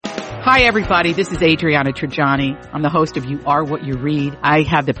Hi, everybody. This is Adriana Trajani. I'm the host of You Are What You Read. I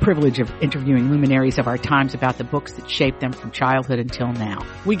have the privilege of interviewing luminaries of our times about the books that shaped them from childhood until now.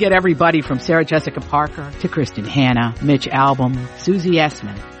 We get everybody from Sarah Jessica Parker to Kristen Hanna, Mitch Albom, Susie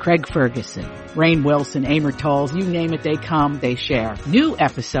Essman, Craig Ferguson, Rainn Wilson, Amor Towles, you name it, they come, they share. New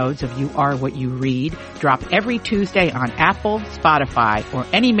episodes of You Are What You Read drop every Tuesday on Apple, Spotify, or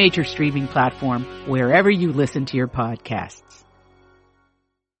any major streaming platform wherever you listen to your podcasts.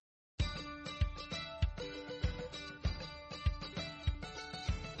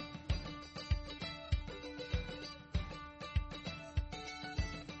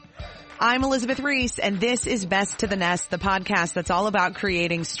 I'm Elizabeth Reese, and this is Best to the Nest, the podcast that's all about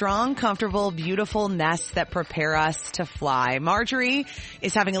creating strong, comfortable, beautiful nests that prepare us to fly. Marjorie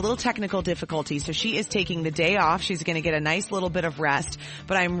is having a little technical difficulty, so she is taking the day off. She's going to get a nice little bit of rest,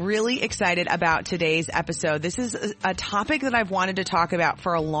 but I'm really excited about today's episode. This is a topic that I've wanted to talk about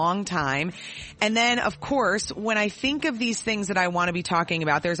for a long time. And then, of course, when I think of these things that I want to be talking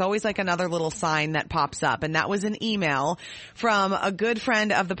about, there's always like another little sign that pops up, and that was an email from a good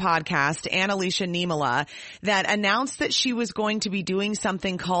friend of the podcast, Annalicia Niemela, that announced that she was going to be doing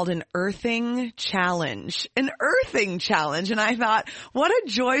something called an earthing challenge. An earthing challenge. And I thought, what a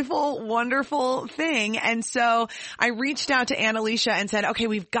joyful, wonderful thing. And so I reached out to Annalicia and said, okay,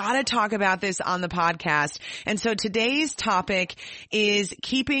 we've got to talk about this on the podcast. And so today's topic is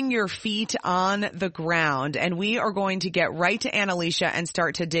keeping your feet on the ground. And we are going to get right to Annalicia and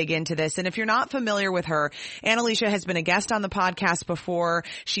start to dig into this. And if you're not familiar with her, Annalicia has been a guest on the podcast before.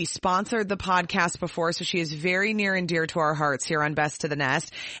 She sponsored the podcast before, so she is very near and dear to our hearts here on Best to the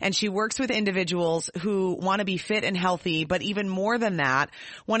Nest. And she works with individuals who want to be fit and healthy, but even more than that,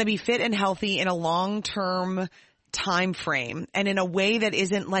 want to be fit and healthy in a long-term time frame and in a way that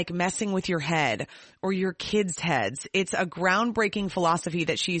isn't like messing with your head or your kids' heads. It's a groundbreaking philosophy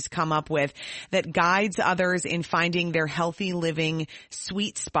that she's come up with that guides others in finding their healthy living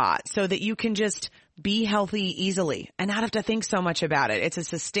sweet spot so that you can just be healthy easily and not have to think so much about it. It's a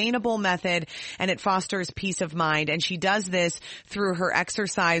sustainable method and it fosters peace of mind. And she does this through her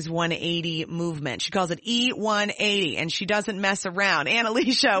Exercise 180 movement. She calls it E180 and she doesn't mess around.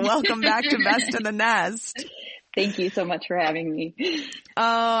 Annalicia, welcome back to Best in the Nest. Thank you so much for having me.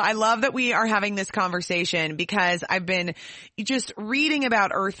 I love that we are having this conversation because I've been just reading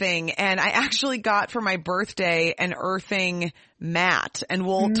about earthing, and I actually got for my birthday an earthing mat, and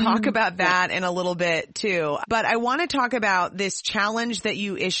we'll talk about that in a little bit too. But I want to talk about this challenge that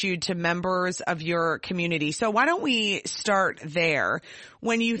you issued to members of your community. So why don't we start there?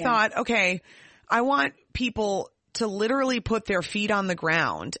 When you thought, okay, I want people to literally put their feet on the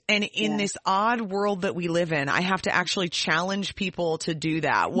ground. And in this odd world that we live in, I have to actually challenge people to do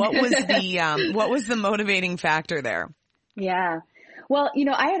that. What was the motivating factor there? Yeah. Well, you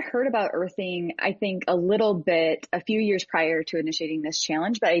know, I had heard about earthing, I think a little bit a few years prior to initiating this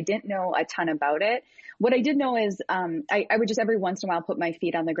challenge, but I didn't know a ton about it. What I did know is I would just every once in a while put my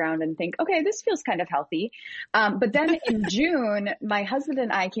feet on the ground and think, okay, this feels kind of healthy. But then in June, my husband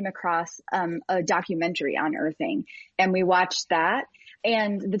and I came across a documentary on earthing, and we watched that.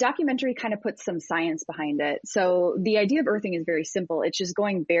 And the documentary kind of puts some science behind it. So the idea of earthing is very simple. It's just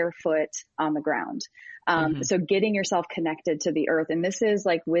going barefoot on the ground. So getting yourself connected to the earth. And this is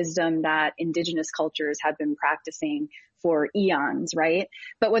like wisdom that indigenous cultures have been practicing for eons, right?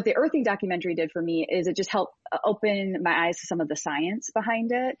 But what the earthing documentary did for me is it just helped open my eyes to some of the science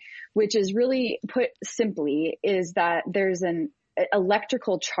behind it, which is really put simply is that there's an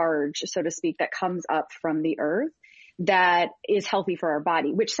electrical charge, so to speak, that comes up from the earth that is healthy for our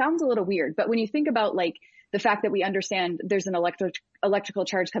body, which sounds a little weird. But when you think about like the fact that we understand there's an electrical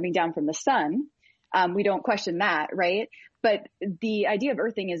charge coming down from the sun, we don't question that, right? But the idea of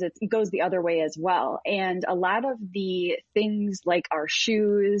earthing is it goes the other way as well. And a lot of the things like our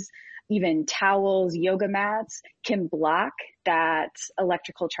shoes, even towels, yoga mats can block that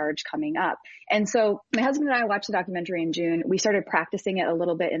electrical charge coming up. And so my husband and I watched the documentary in June. We started practicing it a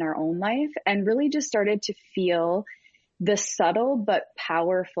little bit in our own life and really just started to feel the subtle but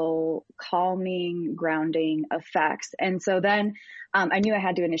powerful calming, grounding effects. And so then I knew I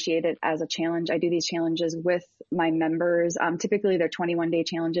had to initiate it as a challenge. I do these challenges with my members. Typically they're 21-day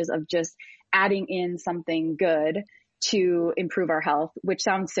challenges of just adding in something good to improve our health, which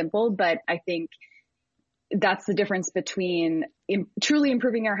sounds simple, but I think that's the difference between truly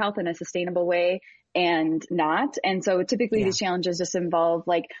improving our health in a sustainable way and not. And so typically these challenges just involve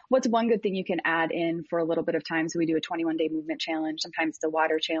like, what's one good thing you can add in for a little bit of time? So we do a 21-day movement challenge. Sometimes it's a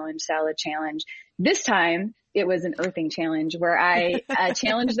water challenge, salad challenge. This time it was an earthing challenge where I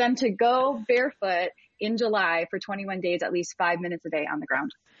challenged them to go barefoot in July for 21 days, at least 5 minutes a day on the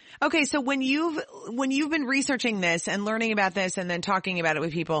ground. Okay. So when you've been researching this and learning about this and then talking about it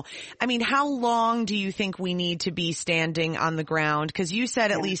with people, I mean, how long do you think we need to be standing on the ground? Cause you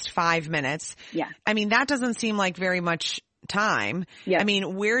said at least 5 minutes. Yeah. I mean, that doesn't seem like very much time. Yeah. I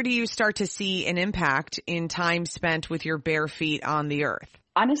mean, where do you start to see an impact in time spent with your bare feet on the earth?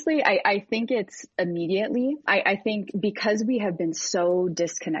 Honestly, I think it's immediately. I think because we have been so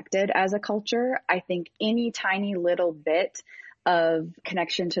disconnected as a culture, I think any tiny little bit of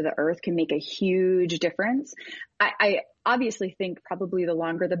connection to the earth can make a huge difference. I obviously think probably the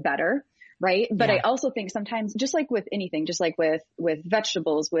longer the better, right? But I also think sometimes, just like with anything, just like with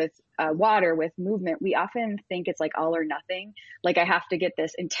vegetables, with water, with movement, we often think it's like all or nothing. Like I have to get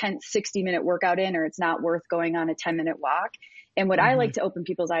this intense 60-minute workout in, or it's not worth going on a 10-minute walk. And what I like to open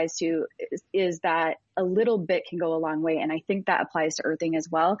people's eyes to is that a little bit can go a long way. And I think that applies to earthing as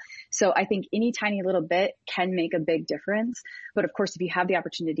well. So I think any tiny little bit can make a big difference. But of course, if you have the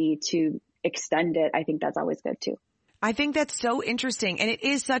opportunity to extend it, I think that's always good too. I think that's so interesting. And it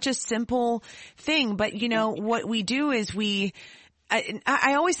is such a simple thing. But you know, what we do is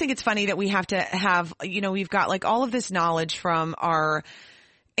I always think it's funny that we have to have, you know, we've got like all of this knowledge from our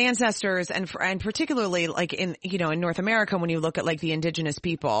ancestors and particularly like in North America, when you look at like the indigenous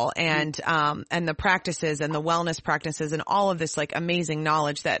people and the practices and the wellness practices and all of this like amazing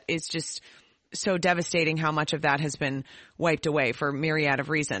knowledge that is just so devastating how much of that has been wiped away for myriad of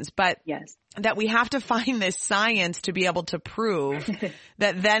reasons. But yes, that we have to find this science to be able to prove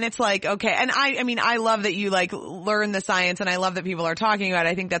that then it's like, okay. And I mean, I love that you like learn the science and I love that people are talking about it.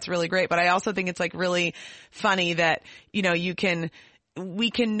 I think that's really great. But I also think it's like really funny that, you know,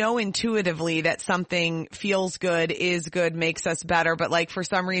 we can know intuitively that something feels good, is good, makes us better. But like for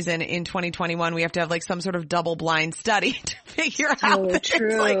some reason in 2021, we have to have like some sort of double blind study to figure out that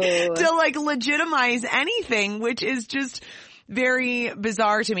it's like to like legitimize anything, which is just very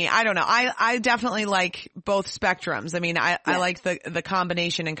bizarre to me. I don't know. I definitely like both spectrums. I mean, I like the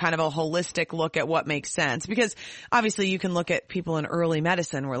combination and kind of a holistic look at what makes sense, because obviously you can look at people in early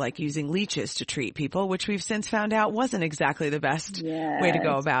medicine were like using leeches to treat people, which we've since found out wasn't exactly the best way to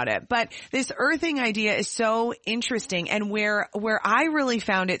go about it. But this earthing idea is so interesting. And where I really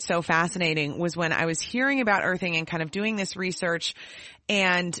found it so fascinating was when I was hearing about earthing and kind of doing this research.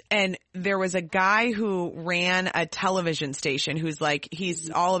 And there was a guy who ran a television station who's like, he's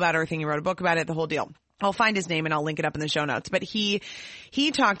all about earthing. He wrote a book about it, the whole deal. I'll find his name and I'll link it up in the show notes. But he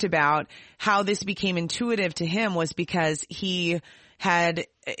talked about how this became intuitive to him was because he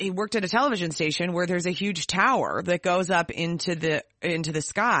worked at a television station where there's a huge tower that goes up into the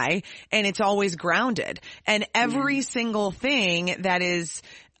sky, and it's always grounded. And every single thing that is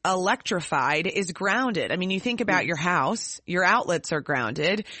electrified is grounded. I mean, you think about your house, your outlets are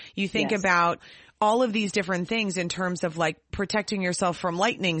grounded. You think about all of these different things in terms of like protecting yourself from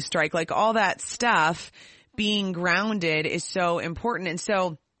lightning strike, like all that stuff being grounded is so important. And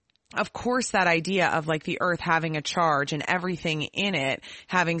so of course that idea of like the earth having a charge and everything in it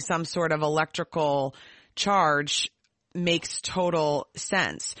having some sort of electrical charge makes total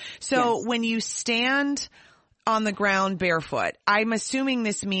sense. So when you stand on the ground barefoot, I'm assuming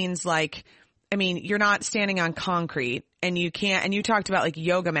this means like, I mean, you're not standing on concrete and you talked about like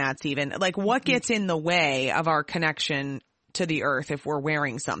yoga mats even. Like what gets in the way of our connection to the earth if we're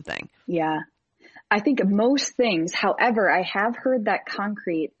wearing something? Yeah. I think most things, however, I have heard that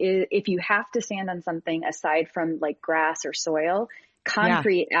concrete is, if you have to stand on something aside from like grass or soil,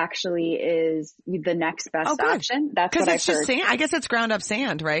 concrete actually is the next best option. That's what I've heard. Just sand. I guess it's ground up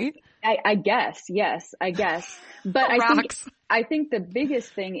sand, right? I guess. Yes, I guess. But I think the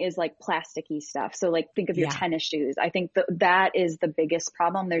biggest thing is like plasticky stuff. So like think of your tennis shoes. I think that is the biggest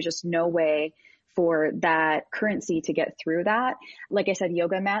problem. There's just no way for that currency to get through that. Like I said,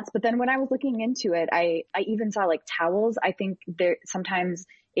 yoga mats. But then when I was looking into it, I even saw like towels. I think sometimes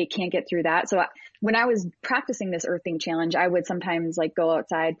it can't get through that. So when I was practicing this earthing challenge, I would sometimes like go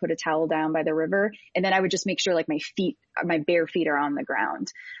outside, put a towel down by the river, and then I would just make sure like my bare feet are on the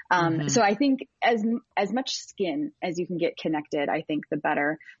ground. So I think as much skin as you can get connected, I think the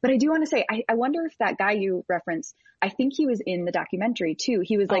better. But I do want to say, I wonder if that guy you referenced, I think he was in the documentary too.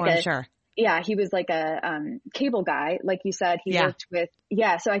 He was like I'm sure. Yeah, he was like a cable guy, like you said. He worked with,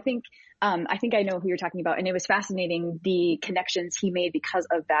 so I think I know who you're talking about. And it was fascinating, the connections he made because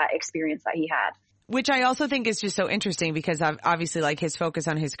of that experience that he had. Which I also think is just so interesting because obviously like his focus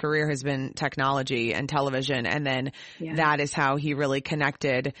on his career has been technology and television. And then that is how he really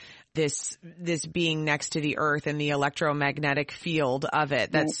connected this being next to the earth and the electromagnetic field of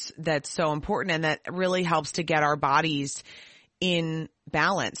it. That's so important. And that really helps to get our bodies in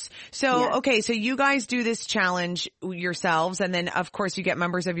balance. So, okay. So you guys do this challenge yourselves. And then of course you get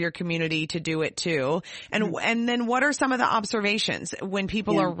members of your community to do it too. And, and then what are some of the observations when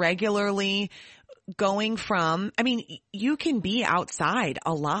people are regularly going from, I mean, you can be outside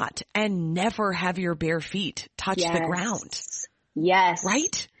a lot and never have your bare feet touch the ground. Yes.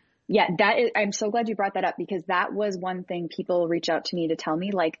 Right? Yeah, I'm so glad you brought that up, because that was one thing people reach out to me to tell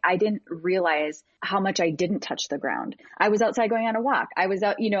me. Like, I didn't realize how much I didn't touch the ground. I was outside going on a walk. I was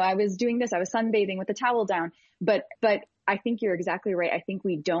out, I was doing this. I was sunbathing with the towel down. But I think you're exactly right. I think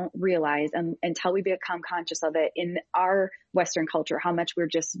we don't realize until we become conscious of it in our Western culture, how much we're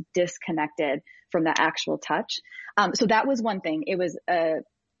just disconnected from the actual touch. So that was one thing.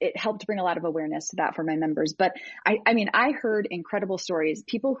 It helped bring a lot of awareness to that for my members. But I mean, I heard incredible stories.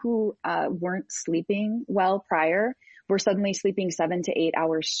 People who weren't sleeping well prior were suddenly sleeping 7 to 8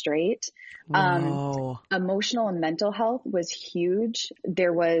 hours straight. Emotional and mental health was huge.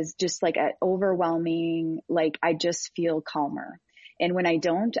 There was just like an overwhelming, like, I just feel calmer. And when I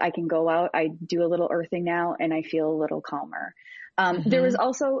don't, I can go out, I do a little earthing now, and I feel a little calmer. There was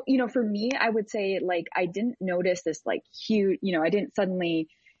also, for me, I would say, like, I didn't notice this like huge, I didn't suddenly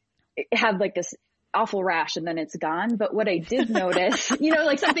have like this awful rash and then it's gone. But what I did notice,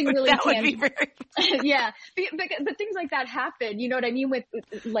 like something really tangible. Yeah. But things like that happen. You know what I mean? With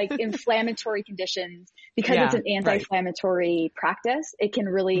like inflammatory conditions, because it's an anti-inflammatory practice, it can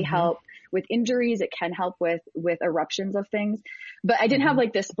really help with injuries. It can help with eruptions of things. But I didn't have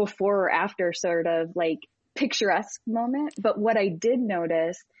like this before or after sort of like picturesque moment. But what I did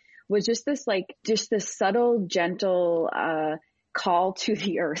notice was just this subtle, gentle, call to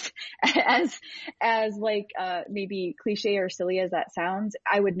the earth. as like, maybe cliche or silly as that sounds,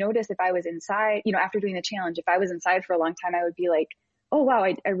 I would notice if I was inside, after doing the challenge, if I was inside for a long time, I would be like, oh wow,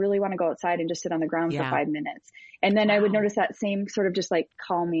 I really want to go outside and just sit on the ground for 5 minutes. And then I would notice that same sort of just like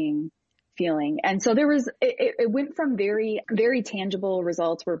calming feeling. And so it went from very, very tangible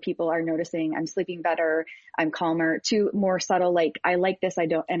results where people are noticing I'm sleeping better, I'm calmer, to more subtle, like, I like this, I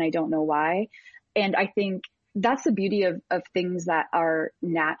don't know why. And I think that's the beauty of things that are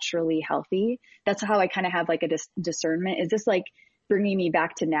naturally healthy. That's how I kind of have like a discernment. Is this like bringing me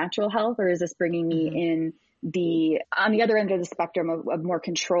back to natural health, or is this bringing me in on the other end of the spectrum of more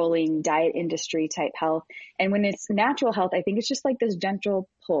controlling diet industry type health? And when it's natural health, I think it's just like this gentle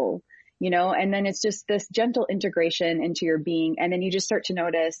pull, and then it's just this gentle integration into your being. And then you just start to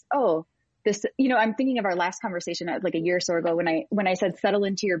notice, oh, this, I'm thinking of our last conversation like a year or so ago when I said settle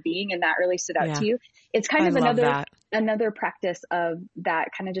into your being, and that really stood out to you. It's kind of another practice of that,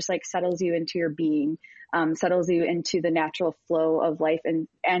 kind of just like settles you into your being, settles you into the natural flow of life,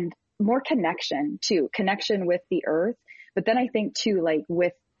 and more connection with the earth. But then I think too, like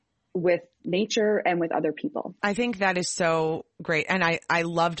with nature and with other people. I think that is so great. And I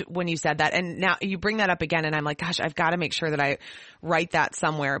loved when you said that. And now you bring that up again, and I'm like, gosh, I've got to make sure that I write that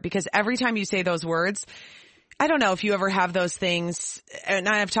somewhere, because every time you say those words, I don't know if you ever have those things, and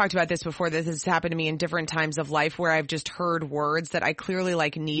I've talked about this before, this has happened to me in different times of life where I've just heard words that I clearly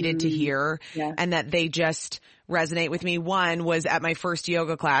like needed to hear, and that they just resonate with me. One was at my first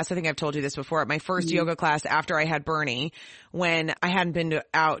yoga class. I think I've told you this before. At my first yoga class after I had Bernie, when I hadn't been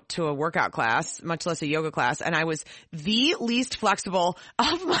out to a workout class, much less a yoga class, and I was the least flexible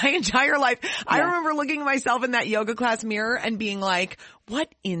of my entire life. I remember looking at myself in that yoga class mirror and being like,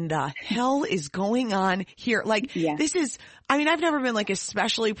 what in the hell is going on here? Like, this is, I mean, I've never been like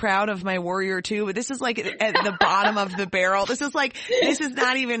especially proud of my Warrior 2, but this is like at the bottom of the barrel. This is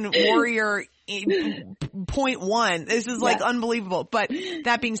not even Warrior 0.1. This is like unbelievable. But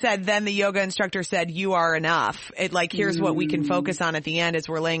that being said, then the yoga instructor said, you are enough. Here's what we can focus on at the end as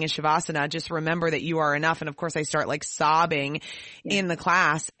we're laying in Shavasana. Just remember that you are enough. And of course I start like sobbing in the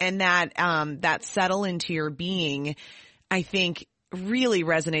class, and that settle into your being, I think really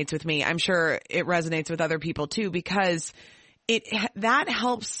resonates with me. I'm sure it resonates with other people too, because that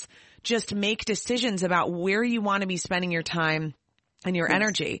helps just make decisions about where you want to be spending your time and your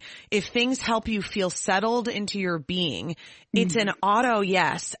energy. If things help you feel settled into your being, it's an auto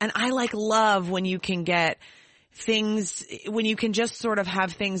yes. And I love when you can get things, when you can just sort of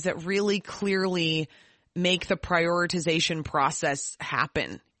have things that really clearly make the prioritization process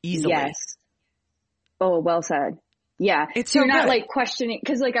happen easily. Yes. Oh, well said. Yeah. It's so you're not like questioning,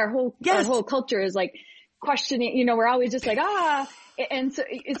 cause like our whole culture is like questioning, we're always just like, and so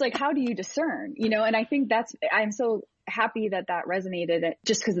it's like, how do you discern, and I think I'm so happy that resonated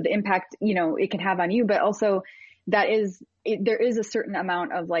just because of the impact, it can have on you, but also there is a certain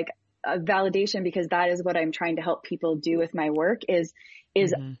amount of like a validation, because that is what I'm trying to help people do with my work is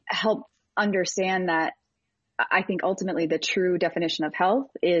help understand that I think ultimately the true definition of health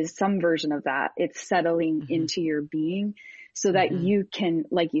is some version of that. It's settling into your being so that you can,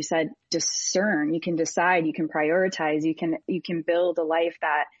 like you said, discern, you can decide, you can prioritize, you can build a life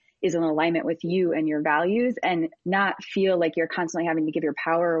that is in alignment with you and your values, and not feel like you're constantly having to give your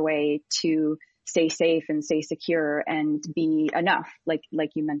power away to stay safe and stay secure and be enough, like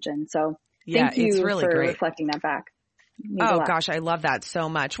you mentioned. So thank you it's really for great. reflecting that back. Oh gosh, I love that so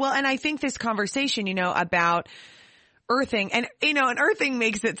much. Well, and I think this conversation, about earthing, and and earthing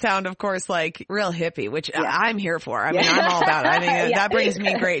makes it sound, of course, like real hippie, which I'm here for. I mean, I'm all about it. I mean, that brings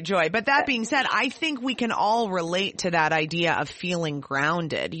me great joy. But that being said, I think we can all relate to that idea of feeling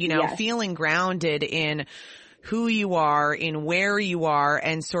grounded, feeling grounded in who you are, in where you are,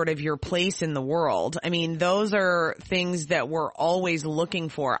 and sort of your place in the world. I mean, those are things that we're always looking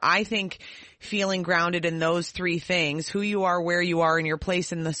for. I think feeling grounded in those three things, who you are, where you are, and your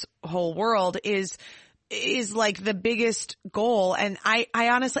place in this whole world is like the biggest goal. And I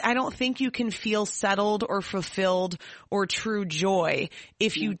honestly, I don't think you can feel settled or fulfilled or true joy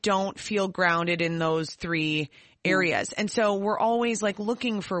if you don't feel grounded in those three areas. And so we're always like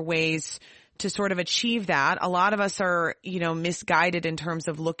looking for ways to sort of achieve that. A lot of us are, misguided in terms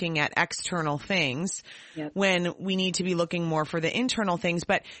of looking at external things when we need to be looking more for the internal things.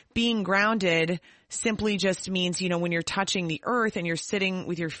 But being grounded simply just means, when you're touching the earth and you're sitting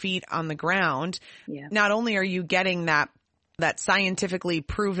with your feet on the ground, not only are you getting that scientifically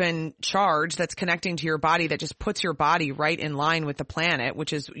proven charge that's connecting to your body that just puts your body right in line with the planet,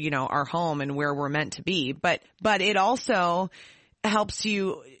 which is, our home and where we're meant to be. But it also helps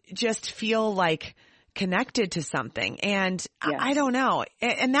you just feel like connected to something. And I don't know.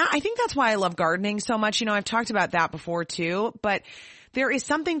 And I think that's why I love gardening so much. I've talked about that before too, but there is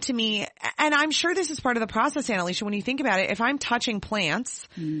something to me, and I'm sure this is part of the process, Annalisa, when you think about it. If I'm touching plants,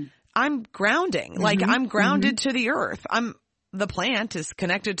 I'm grounding. Like I'm grounded to the earth. The plant is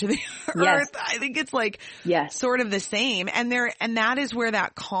connected to the earth. I think it's like sort of the same. And that is where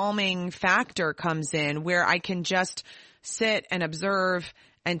that calming factor comes in, where I can just sit and observe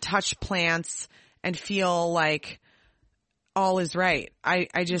and touch plants and feel like all is right. I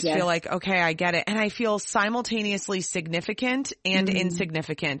just feel like, okay, I get it. And I feel simultaneously significant and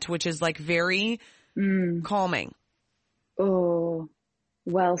insignificant, which is like very calming. Oh,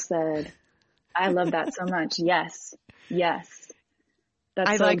 well said. I love that so much. Yes.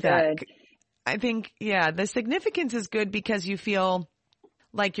 That's so like good. That. I think, the significance is good because you feel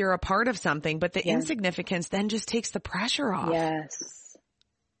like you're a part of something, but the insignificance then just takes the pressure off.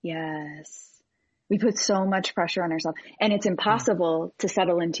 Yes. We put so much pressure on ourselves, and it's impossible to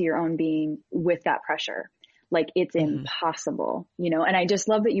settle into your own being with that pressure. Like it's impossible, and I just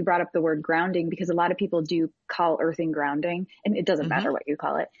love that you brought up the word grounding, because a lot of people do call earthing grounding, and it doesn't matter what you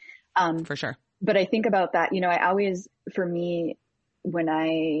call it. For sure. But I think about that, I always, for me, when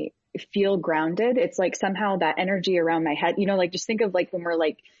I feel grounded, it's like somehow that energy around my head, like just think of like when we're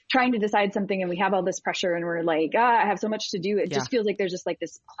like trying to decide something and we have all this pressure and we're like, I have so much to do. It just feels like there's just like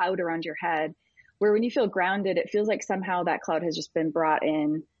this cloud around your head, where when you feel grounded, it feels like somehow that cloud has just been brought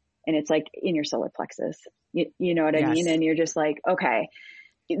in and it's like in your solar plexus. You know what I mean? And you're just like, okay,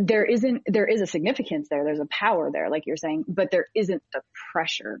 there is a significance there. There's a power there, like you're saying, but there isn't the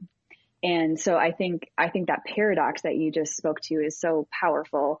pressure. And so I think that paradox that you just spoke to is so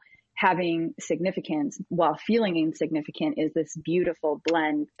powerful. Having significance while feeling insignificant is this beautiful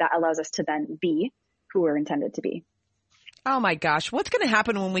blend that allows us to then be who we're intended to be. Oh my gosh. What's going to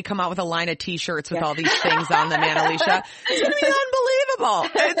happen when we come out with a line of t-shirts with all these things on them, Annalisa? It's going to be unbelievable.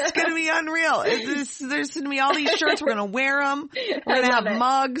 It's going to be unreal. There's going to be all these shirts. We're going to wear them. We're going to have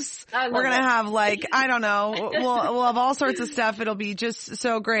mugs. We're going to have like, I don't know. We'll have all sorts of stuff. It'll be just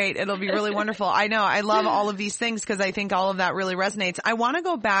so great. It'll be really wonderful. I know. I love all of these things because I think all of that really resonates. I want to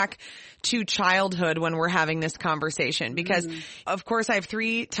go back to childhood when we're having this conversation because of course I have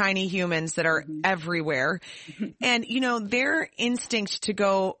 3 tiny humans that are everywhere and their instinct to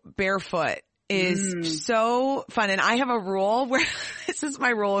go barefoot is so fun. And I have a rule where this is my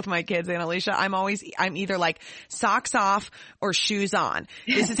rule with my kids, Annalisa. I'm either like socks off or shoes on.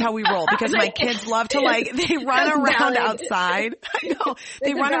 This is how we roll because my kids love to they run around outside. I know.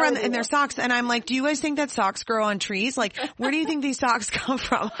 They run around in their socks. And I'm like, do you guys think that socks grow on trees? Like, where do you think these socks come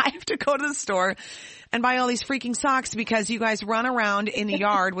from? I have to go to the store and buy all these freaking socks because you guys run around in the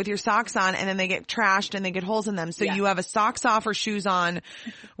yard with your socks on and then they get trashed and they get holes in them. So you have a socks off or shoes on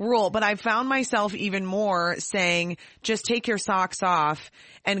rule. But I found myself even more saying, just take your socks off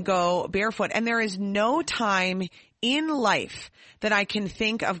and go barefoot. And there is no time in life that I can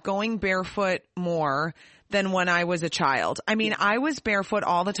think of going barefoot more than when I was a child. I mean, I was barefoot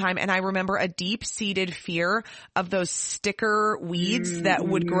all the time, and I remember a deep-seated fear of those sticker weeds that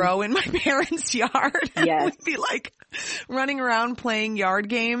would grow in my parents' yard. Yes. We'd be like running around playing yard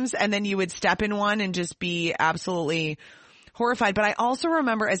games, and then you would step in one and just be absolutely horrified. But I also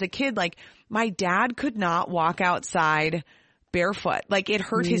remember as a kid, like, my dad could not walk outside barefoot. Like, it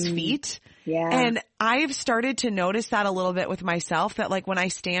hurt his feet. Yeah. And I've started to notice that a little bit with myself, that like when I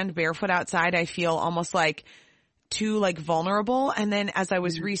stand barefoot outside, I feel almost like too like vulnerable. And then as I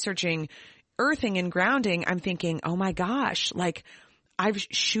was researching earthing and grounding, I'm thinking, oh my gosh, like I've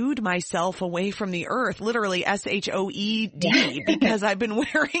shooed myself away from the earth, literally SHOED, because I've been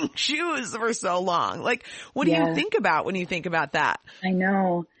wearing shoes for so long. Like, what do you think about when you think about that? I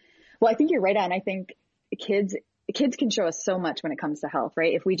know. Well, I think you're right on. I think kids can show us so much when it comes to health,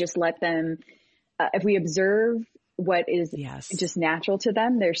 right? If we just let them, if we observe what is just natural to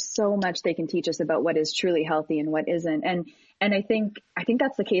them, there's so much they can teach us about what is truly healthy and what isn't. And I think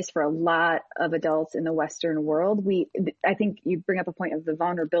that's the case for a lot of adults in the Western world. I think you bring up a point of the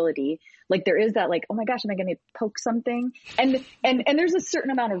vulnerability. Like, there is that, like, oh my gosh, am I going to poke something? And there's a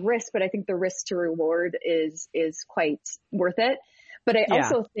certain amount of risk, but I think the risk to reward is quite worth it. But I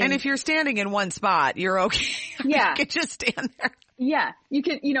also think, and if you're standing in one spot, you're okay. Yeah. You can just stand there. Yeah. You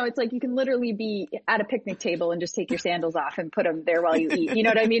can, it's like you can literally be at a picnic table and just take your sandals off and put them there while you eat. You know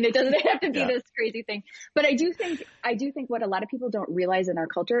what I mean? It doesn't have to be this crazy thing. But I do think what a lot of people don't realize in our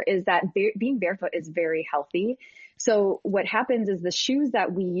culture is that being barefoot is very healthy. So what happens is the shoes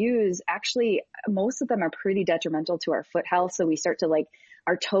that we use, actually, most of them are pretty detrimental to our foot health. So we start to, like,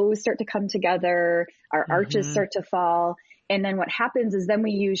 our toes start to come together, our arches start to fall. And then what happens is then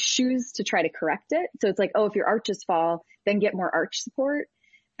we use shoes to try to correct it. So it's like, oh, if your arches fall, then get more arch support.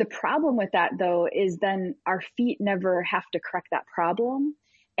 The problem with that, though, is then our feet never have to correct that problem.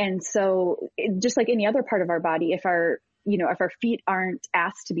 And so just like any other part of our body, if our feet aren't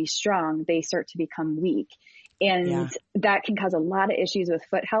asked to be strong, they start to become weak. And that can cause a lot of issues with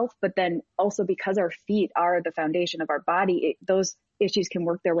foot health. But then also, because our feet are the foundation of our body, those issues can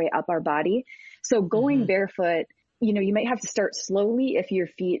work their way up our body. So going barefoot, you might have to start slowly if your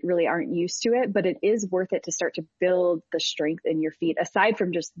feet really aren't used to it, but it is worth it to start to build the strength in your feet, aside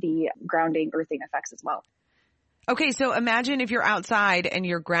from just the grounding, earthing effects as well. Okay, so imagine if you're outside and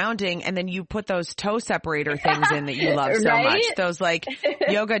you're grounding, and then you put those toe separator things in that you love so much. Those like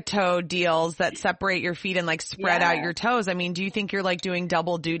yoga toe deals that separate your feet and like spread out your toes. I mean, do you think you're like doing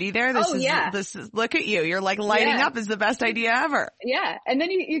double duty there? This is look at you. You're like lighting up is the best idea ever. Yeah. And then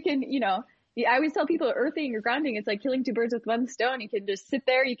you can, I always tell people earthing or grounding, it's like killing two birds with one stone. You can just sit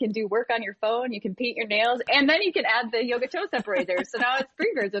there, you can do work on your phone, you can paint your nails, and then you can add the yoga toe separators. So now it's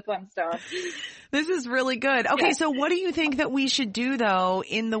 3 birds with one stone. This is really good. Okay, so what do you think that we should do though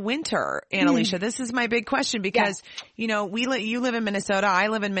in the winter, Annalicia? This is my big question because, you live in Minnesota, I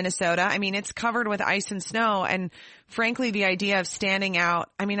live in Minnesota. I mean, it's covered with ice and snow, and frankly, the idea of standing out,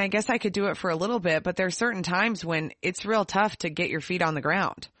 I mean, I guess I could do it for a little bit, but there's certain times when it's real tough to get your feet on the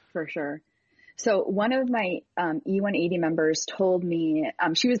ground. For sure. So one of my E180 members told me,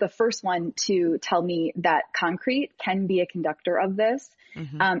 she was the first one to tell me that concrete can be a conductor of this.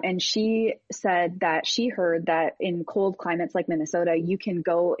 And she said that she heard that in cold climates like Minnesota, you can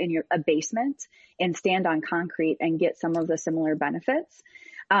go in a basement and stand on concrete and get some of the similar benefits,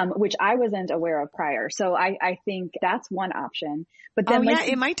 which I wasn't aware of prior. So I think that's one option. But then,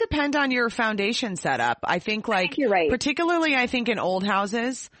 it might depend on your foundation setup. I think you're right. Particularly I think in old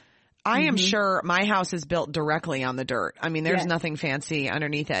houses, I am sure my house is built directly on the dirt. I mean, there's nothing fancy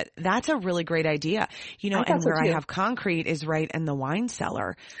underneath it. That's a really great idea. And where I have concrete is right in the wine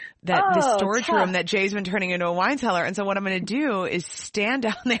cellar, the storage room that Jay's been turning into a wine cellar. And so what I'm going to do is stand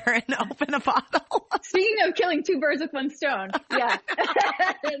down there and open a bottle. Speaking of killing 2 birds with one stone. Yeah.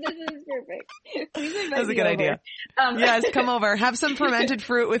 This is perfect. That's a good idea. Yes, come over. Have some fermented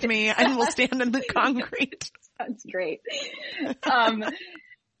fruit with me and we'll stand in the concrete. That's great.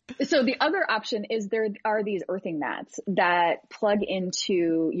 So the other option is there are these earthing mats that plug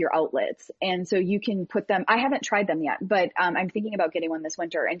into your outlets. And so you can put them, I haven't tried them yet, but I'm thinking about getting one this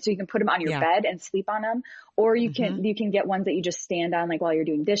winter. And so you can put them on your bed and sleep on them, or you can get ones that you just stand on like while you're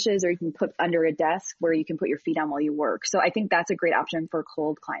doing dishes, or you can put under a desk where you can put your feet on while you work. So I think that's a great option for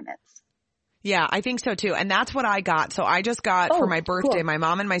cold climates. Yeah, I think so too. And that's what I got. So I just got for my birthday, my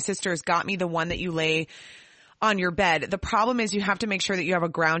mom and my sisters got me the one that you lay on your bed. The problem is you have to make sure that you have a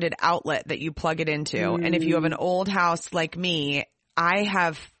grounded outlet that you plug it into. And if you have an old house like me, I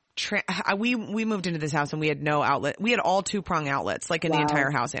have we moved into this house and we had no outlet. We had all 2-prong outlets like in the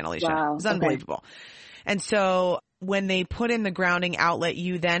entire house, Annalicia. It was unbelievable. And so when they put in the grounding outlet,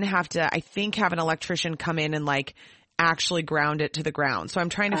 you then have to, I think, have an electrician come in and like actually ground it to the ground. So I'm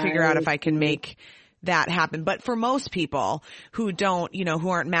trying to figure out if I can make that happen. But for most people who don't, who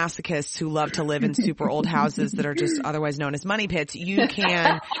aren't masochists, who love to live in super old houses that are just otherwise known as money pits, you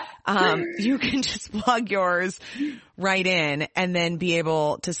can just plug yours right in and then be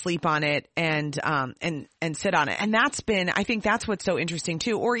able to sleep on it and sit on it. And I think that's what's so interesting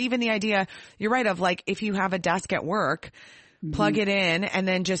too. Or even the idea, you're right, of like, if you have a desk at work, plug it in and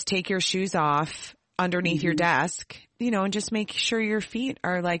then just take your shoes off underneath your desk, and just make sure your feet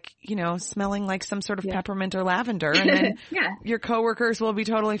are like, smelling like some sort of peppermint or lavender. And then your coworkers will be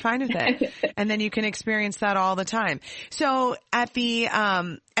totally fine with it. And then you can experience that all the time. So at the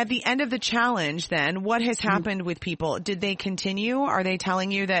end of the challenge, then what has happened with people? Did they continue? Are they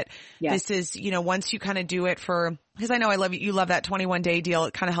telling you that this is, once you kind of do it because I know you love that 21-day deal.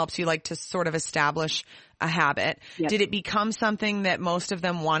 It kind of helps you like to sort of establish a habit. Yep. Did it become something that most of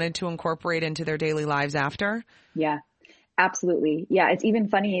them wanted to incorporate into their daily lives after? Yeah, absolutely. Yeah. It's even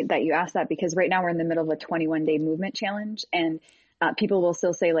funny that you asked that because right now we're in the middle of a 21-day movement challenge and people will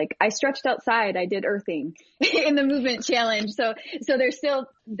still say like, I stretched outside, I did earthing in the movement challenge. So they're still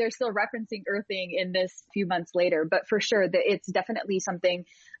referencing earthing in this few months later, but for sure that it's definitely something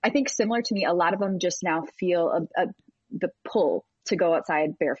I think similar to me. A lot of them just now feel the pull to go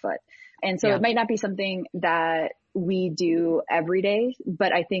outside barefoot. And so it might not be something that we do every day,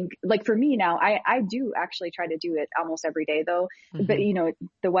 but I think like for me now, I do actually try to do it almost every day though. But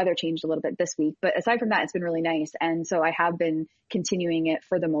the weather changed a little bit this week, but aside from that, it's been really nice. And so I have been continuing it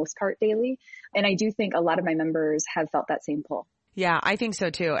for the most part daily. And I do think a lot of my members have felt that same pull. Yeah, I think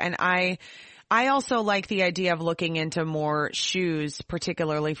so too. And I also like the idea of looking into more shoes,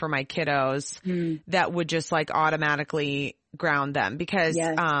 particularly for my kiddos that would just like automatically ground them because,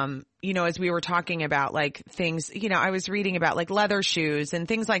 as we were talking about like things, I was reading about like leather shoes and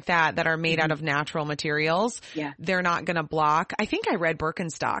things like that are made out of natural materials. Yeah. They're not going to block. I think I read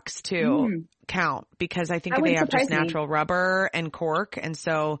Birkenstocks too count because I think they have just natural rubber and cork. And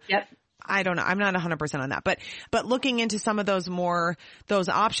so I don't know. I'm not 100% on that, but looking into some of those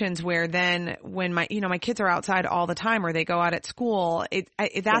options where then when my kids are outside all the time or they go out at school,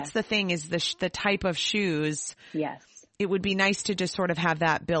 that's the thing is the type of shoes. Yes. It would be nice to just sort of have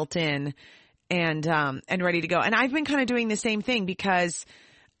that built in and ready to go. And I've been kind of doing the same thing because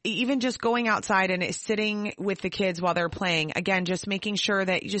even just going outside and sitting with the kids while they're playing, again, just making sure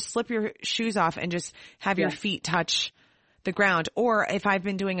that you just slip your shoes off and just have your feet touch the ground. Or if I've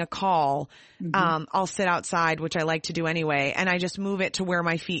been doing a call, I'll sit outside, which I like to do anyway, and I just move it to where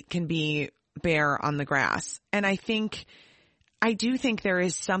my feet can be bare on the grass. And I do think there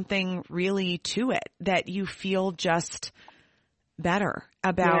is something really to it that you feel just better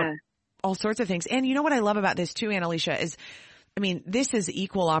about all sorts of things. And you know what I love about this too, Annalicia, is, this is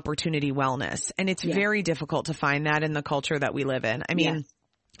equal opportunity wellness, and it's very difficult to find that in the culture that we live in.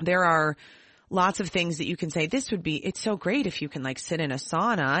 There are lots of things that you can say, it's so great if you can like sit in a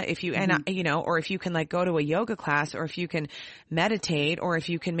sauna, if you, or if you can like go to a yoga class, or if you can meditate, or if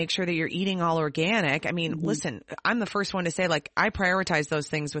you can make sure that you're eating all organic. Listen, I'm the first one to say like, I prioritize those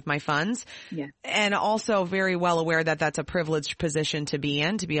things with my funds and also very well aware that that's a privileged position to be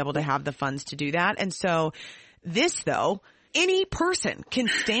in, to be able to have the funds to do that. And so this though, any person can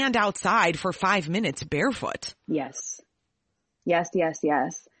stand outside for 5 minutes barefoot. Yes.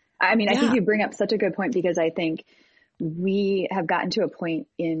 I think you bring up such a good point because I think we have gotten to a point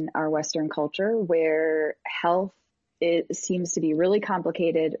in our Western culture where health seems to be really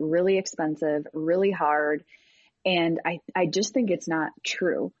complicated, really expensive, really hard. And I just think it's not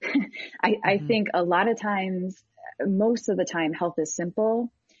true. I think a lot of times, most of the time, health is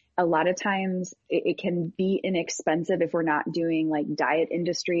simple. A lot of times it can be inexpensive if we're not doing like diet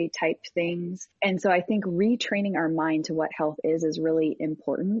industry type things. And so I think retraining our mind to what health is really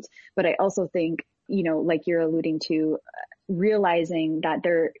important. But I also think, like you're alluding to, realizing that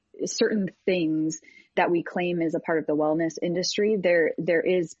there are certain things that we claim is a part of the wellness industry. There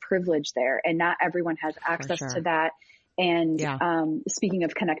is privilege there, and not everyone has access to that. And speaking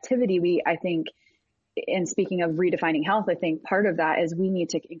of connectivity, I think, and speaking of redefining health, I think part of that is we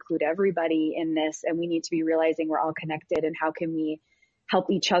need to include everybody in this, and we need to be realizing we're all connected and how can we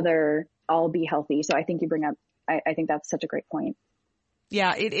help each other all be healthy. So I think you bring up, I think that's such a great point.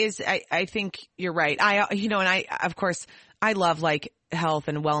 Yeah, it is. I think you're right. Of course, I love like health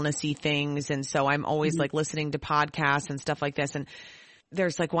and wellnessy things. And so I'm always like listening to podcasts and stuff like this. And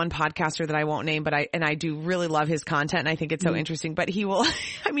there's like one podcaster that I won't name, but I do really love his content and I think it's so interesting, but he will,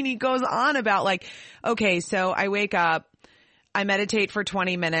 he goes on about like, okay, so I wake up, I meditate for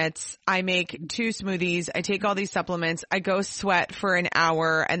 20 minutes. I make 2 smoothies. I take all these supplements. I go sweat for an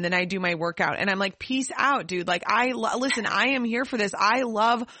hour and then I do my workout and I'm like, peace out, dude. Like listen, I am here for this. I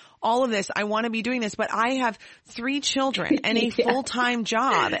love all of this. I want to be doing this, but I have 3 children and a full-time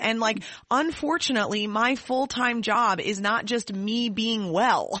job. And like, unfortunately, my full-time job is not just me being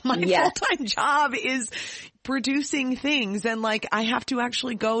well. My full-time job is producing things and like I have to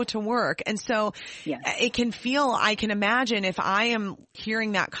actually go to work. And so it can feel, I can imagine if I am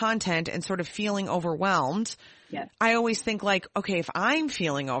hearing that content and sort of feeling overwhelmed, I always think like, okay, if I'm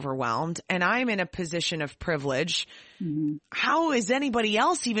feeling overwhelmed and I'm in a position of privilege, how is anybody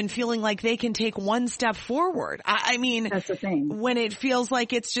else even feeling like they can take one step forward? I mean, that's the thing. When it feels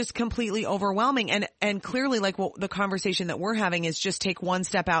like it's just completely overwhelming and clearly like what the conversation that we're having is just take one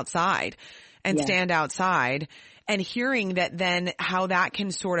step outside and stand outside and hearing that then how that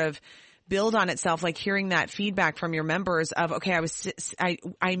can sort of build on itself, like hearing that feedback from your members of, okay,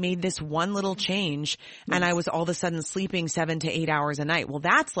 I made this one little change and I was all of a sudden sleeping 7 to 8 hours a night. Well,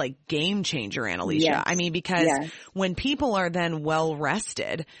 that's like game changer, Annalisa. I mean, because when people are then well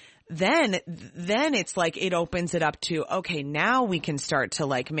rested, then it's like it opens it up to, okay, now we can start to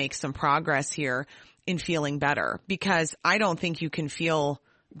like make some progress here in feeling better, because I don't think you can feel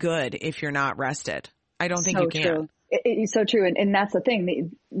good if you're not rested. I don't think you can. True. It's so true. And that's the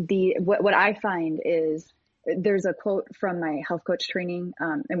thing. What I find is there's a quote from my health coach training.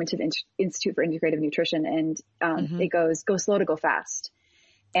 I went to the Institute for Integrative Nutrition and it goes, go slow to go fast.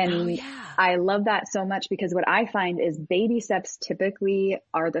 And I love that so much because what I find is baby steps typically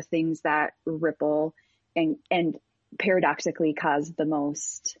are the things that ripple and paradoxically cause the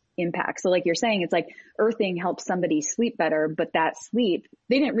most impact. So like you're saying, it's like earthing helps somebody sleep better, but that sleep,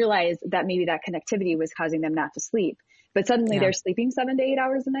 they didn't realize that maybe that connectivity was causing them not to sleep, but suddenly they're sleeping 7 to 8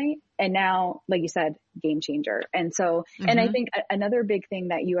 hours a night. And now, like you said, game changer. And so, and I think another big thing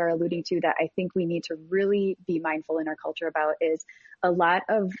that you are alluding to that I think we need to really be mindful in our culture about is a lot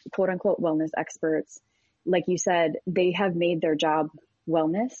of quote unquote wellness experts, like you said, they have made their job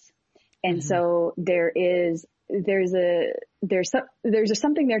wellness. And so there's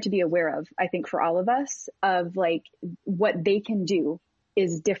something there to be aware of, I think, for all of us, of like what they can do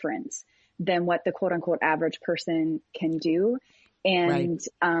is different than what the quote unquote average person can do. And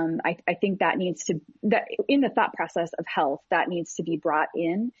I think that in the thought process of health, that needs to be brought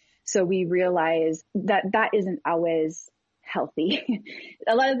in. So we realize that isn't always healthy.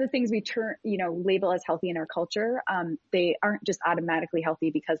 A lot of the things we label as healthy in our culture, they aren't just automatically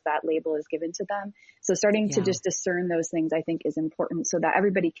healthy because that label is given to them. So starting to just discern those things, I think, is important so that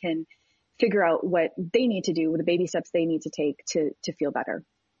everybody can figure out what they need to do, the baby steps they need to take to feel better.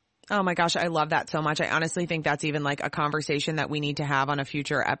 Oh my gosh, I love that so much. I honestly think that's even like a conversation that we need to have on a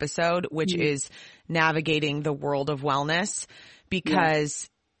future episode, which is navigating the world of wellness, because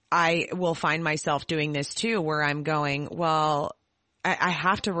I will find myself doing this too, where I'm going, well, I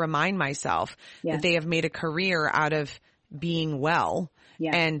have to remind myself that they have made a career out of being well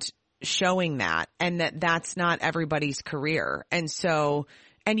and showing that, and that's not everybody's career. And so,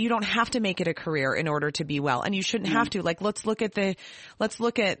 and you don't have to make it a career in order to be well, and you shouldn't have to. Like, let's look at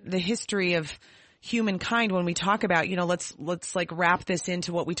the history of humankind when we talk about, let's like wrap this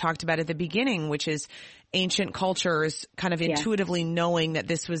into what we talked about at the beginning, which is ancient cultures kind of intuitively knowing that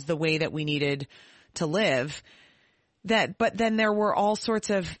this was the way that we needed to live. But then there were all sorts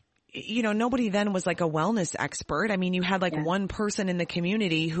of, nobody then was like a wellness expert. I mean, you had like one person in the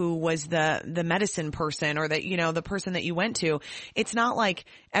community who was the medicine person, or the person that you went to. It's not like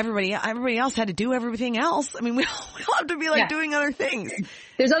everybody else had to do everything else. I mean, we all have to be like doing other things.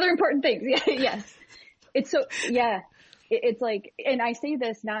 There's other important things. Yes. It's so, it's like, and I say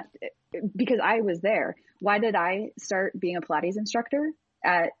this not because I was there. Why did I start being a Pilates instructor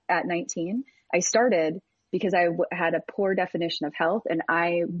at 19? I started because I had a poor definition of health, and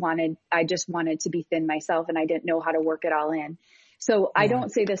I just wanted to be thin myself, and I didn't know how to work it all in. So I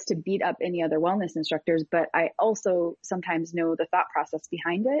don't say this to beat up any other wellness instructors, but I also sometimes know the thought process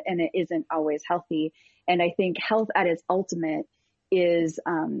behind it, and it isn't always healthy. And I think health at its ultimate is,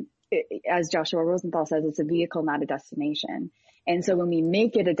 as Joshua Rosenthal says, it's a vehicle, not a destination. And so when we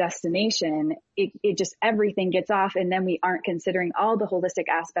make it a destination, it just, everything gets off, and then we aren't considering all the holistic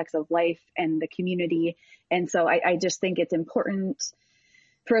aspects of life and the community. And so I just think it's important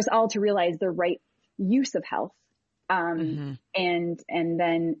for us all to realize the right use of health. And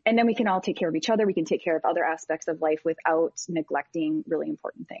then we can all take care of each other. We can take care of other aspects of life without neglecting really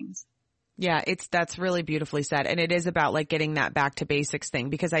important things. Yeah, that's really beautifully said. And it is about like getting that back to basics thing,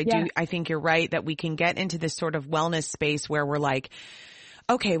 because I think you're right that we can get into this sort of wellness space where we're like,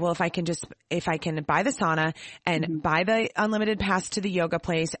 okay, well, if I can buy the sauna and buy the unlimited pass to the yoga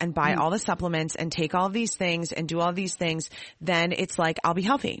place and buy all the supplements and take all of these things and do all these things, then it's like, I'll be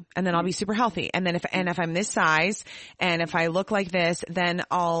healthy and then I'll be super healthy. And then if I'm this size and if I look like this, then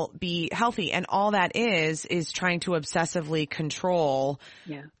I'll be healthy. And all that is trying to obsessively control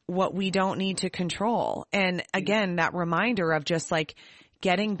what we don't need to control. And again, that reminder of just like,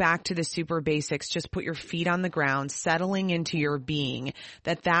 getting back to the super basics, just put your feet on the ground, settling into your being,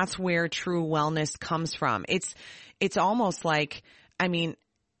 that's where true wellness comes from. It's almost like, I mean,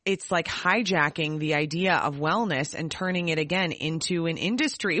 it's like hijacking the idea of wellness and turning it again into an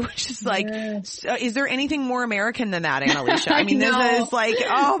industry, which is like, is there anything more American than that, Annalicia? I mean, this is like,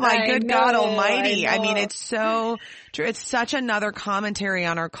 oh my good God almighty. I mean, it's so true. It's such another commentary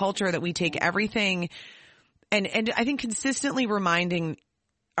on our culture that we take everything and I think consistently reminding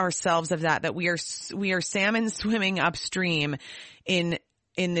ourselves of that we are salmon swimming upstream in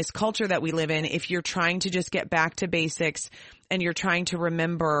this culture that we live in. If you're trying to just get back to basics and you're trying to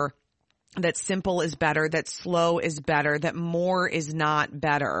remember that simple is better, that slow is better, that more is not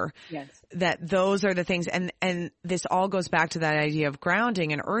better, that those are the things. And this all goes back to that idea of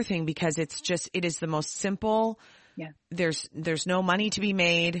grounding and earthing, because it is the most simple. There's no money to be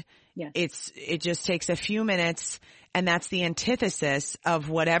made. It just takes a few minutes. And that's the antithesis of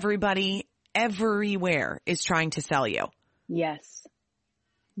what everybody everywhere is trying to sell you. Yes.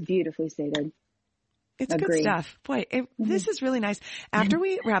 Beautifully stated. It's good stuff. Boy, this is really nice. After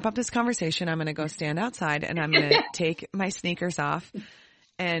we wrap up this conversation, I'm going to go stand outside and I'm going to take my sneakers off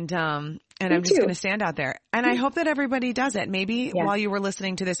and I'm just going to stand out there. And I hope that everybody does it. Maybe while you were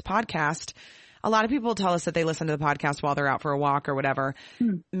listening to this podcast, a lot of people tell us that they listen to the podcast while they're out for a walk or whatever.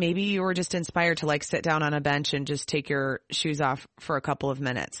 Maybe you were just inspired to like sit down on a bench and just take your shoes off for a couple of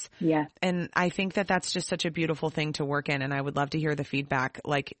minutes. And I think that that's just such a beautiful thing to work in. And I would love to hear the feedback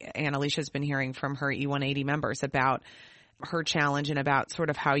like Annalicia's been hearing from her E180 members about her challenge and about sort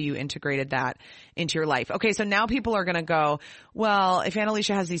of how you integrated that into your life. Okay. So now people are going to go, well, if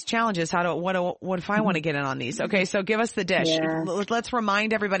Annalicia has these challenges, what if I want to get in on these? Okay. So give us the dish. Let's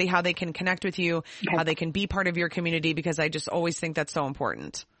remind everybody how they can connect with you, how they can be part of your community, because I just always think that's so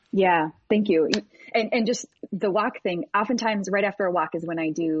important. Yeah. Thank you. And just the walk thing, oftentimes right after a walk is when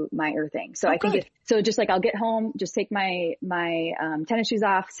I do my earthing. So I think just like I'll get home, just take my tennis shoes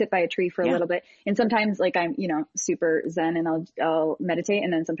off, sit by a tree for a little bit. And sometimes like I'm, super zen and I'll meditate.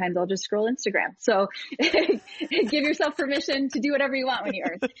 And then sometimes I'll just scroll Instagram. So give yourself permission to do whatever you want when you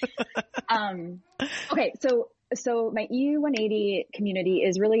earth. Okay. So my E180 community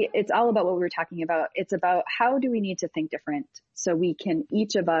is really, it's all about what we were talking about. It's about how do we need to think different so we can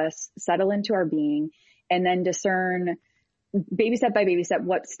each of us settle into our being and then discern baby step by baby step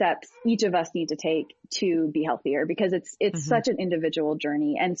what steps each of us need to take to be healthier, because it's such an individual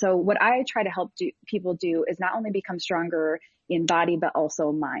journey. And so what I try to help people do is not only become stronger in body, but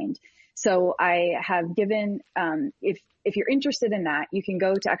also mind. So I have given, if you're interested in that, you can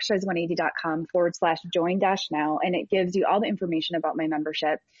go to exercise180.com/join-now, and it gives you all the information about my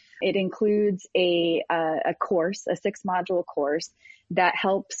membership. It includes a course, a 6-module course that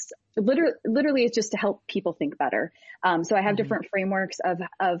helps literally it's just to help people think better. So I have different frameworks of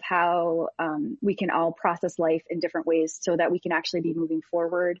how, we can all process life in different ways so that we can actually be moving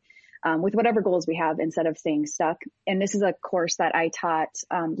forward, with whatever goals we have instead of staying stuck. And this is a course that I taught,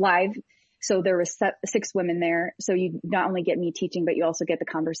 live. So there was 6 women there. So you not only get me teaching, but you also get the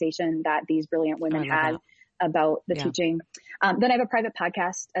conversation that these brilliant women had about the teaching. Then I have a private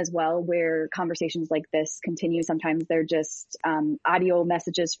podcast as well, where conversations like this continue. Sometimes they're just audio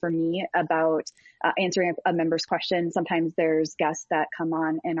messages for me about answering a member's question. Sometimes there's guests that come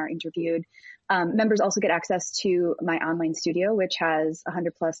on and are interviewed. Members also get access to my online studio, which has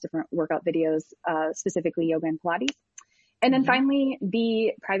 100 plus different workout videos, specifically yoga and Pilates. And then finally,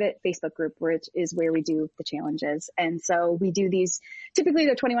 the private Facebook group, which is where we do the challenges. And so we do these, typically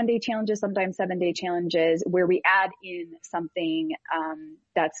they're 21-day challenges, sometimes 7-day challenges, where we add in something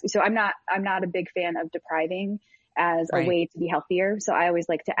so I'm not a big fan of depriving as a way to be healthier. So I always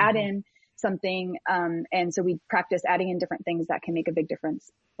like to add in something. And so we practice adding in different things that can make a big difference,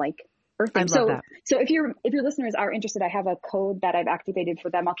 like earthing. So if your listeners are interested, I have a code that I've activated for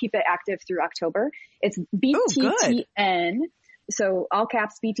them. I'll keep it active through October. It's BTTN. So all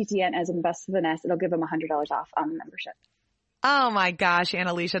caps BTTN as in Best to the Nest. It'll give them $100 off on the membership. Oh my gosh,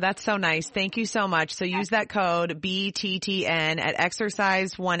 Annalicia, that's so nice. Thank you so much. So use that code BTTN at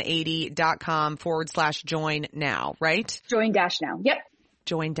exercise180.com/join now, right? Join-now. Yep.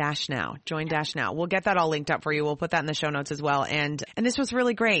 Join-now. We'll get that all linked up for you. We'll put that in the show notes as well. And this was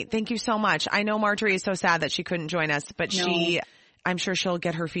really great. Thank you so much. I know Marjorie is so sad that she couldn't join us, but she I'm sure she'll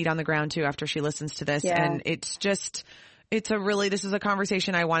get her feet on the ground too after she listens to this. Yeah. And this is a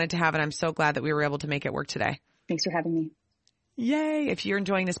conversation I wanted to have, and I'm so glad that we were able to make it work today. Thanks for having me. Yay. If you're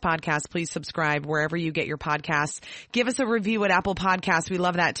enjoying this podcast, please subscribe wherever you get your podcasts. Give us a review at Apple Podcasts. We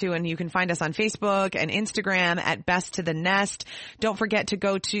love that too. And you can find us on Facebook and Instagram at Best to the Nest. Don't forget to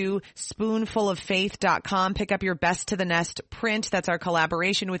go to spoonfuloffaith.com. Pick up your Best to the Nest print. That's our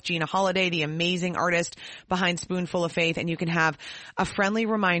collaboration with Gina Holiday, the amazing artist behind Spoonful of Faith. And you can have a friendly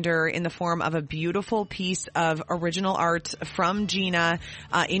reminder in the form of a beautiful piece of original art from Gina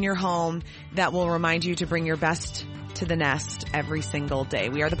in your home that will remind you to bring your best to the nest every single day.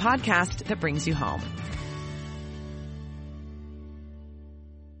 We are the podcast that brings you home.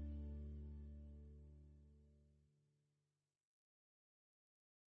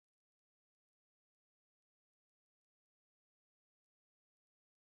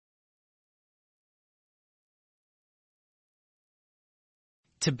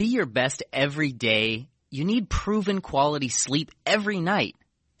 To be your best every day, you need proven quality sleep every night.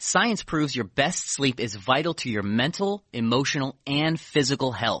 Science proves your best sleep is vital to your mental, emotional, and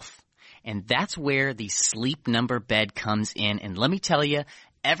physical health. And that's where the Sleep Number bed comes in. And let me tell you,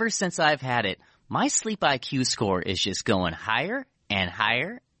 ever since I've had it, my sleep IQ score is just going higher and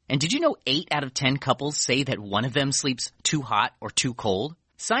higher. And did you know 8 out of 10 couples say that one of them sleeps too hot or too cold?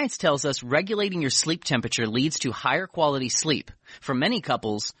 Science tells us regulating your sleep temperature leads to higher quality sleep. For many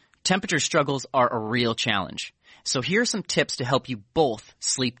couples, temperature struggles are a real challenge. So here are some tips to help you both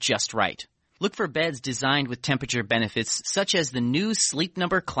sleep just right. Look for beds designed with temperature benefits such as the new Sleep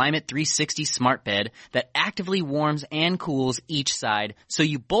Number Climate 360 Smart Bed that actively warms and cools each side so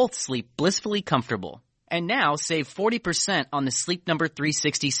you both sleep blissfully comfortable. And now save 40% on the Sleep Number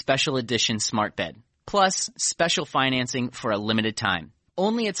 360 Special Edition Smart Bed. Plus special financing for a limited time.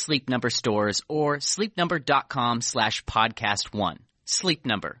 Only at Sleep Number stores or sleepnumber.com/podcast1. Sleep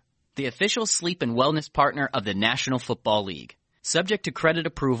Number, the official sleep and wellness partner of the National Football League. Subject to credit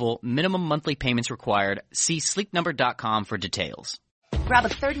approval, minimum monthly payments required. See sleepnumber.com for details. Grab a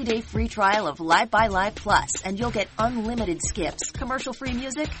 30-day free trial of Live by Live Plus, and you'll get unlimited skips, commercial-free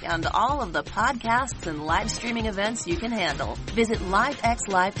music, and all of the podcasts and live streaming events you can handle. Visit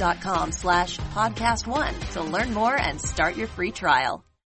livexlive.com/podcast1 to learn more and start your free trial.